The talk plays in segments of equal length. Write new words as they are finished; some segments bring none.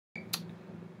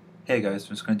Hey guys, I'm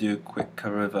just going to do a quick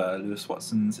cover of Lewis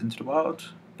Watson's Into the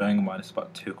Wild. Bearing in mind it's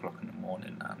about 2 o'clock in the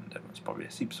morning and everyone's probably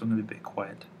asleep, so I'm going to be a bit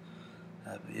quiet.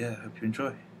 But yeah, I hope you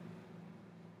enjoy.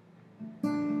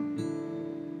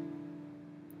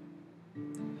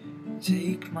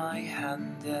 Take my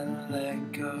hand and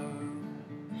let go.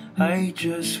 I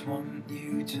just want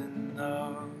you to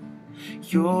know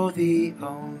you're the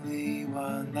only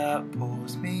one that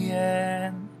pulls me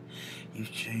in.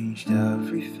 You've changed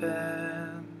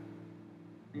everything.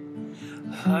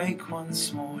 Like one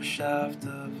small shaft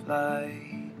of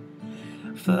light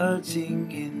floating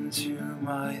into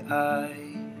my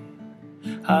eye.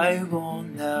 I will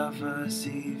never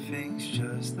see things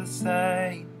just the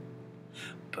same,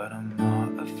 but I'm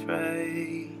not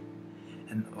afraid.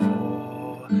 And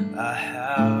all I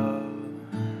have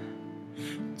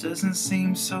doesn't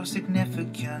seem so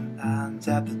significant, and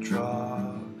at the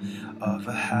drop of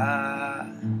a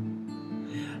hat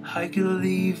I could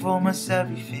leave almost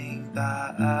everything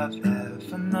that I've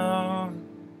ever known.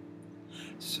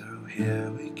 So here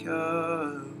we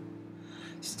go,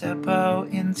 step out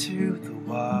into the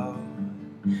wild.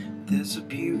 There's a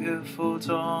beautiful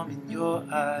dawn in your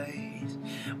eyes.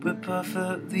 We're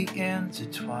perfectly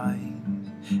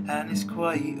intertwined, and it's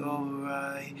quite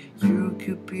alright. You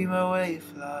could be my way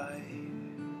of life.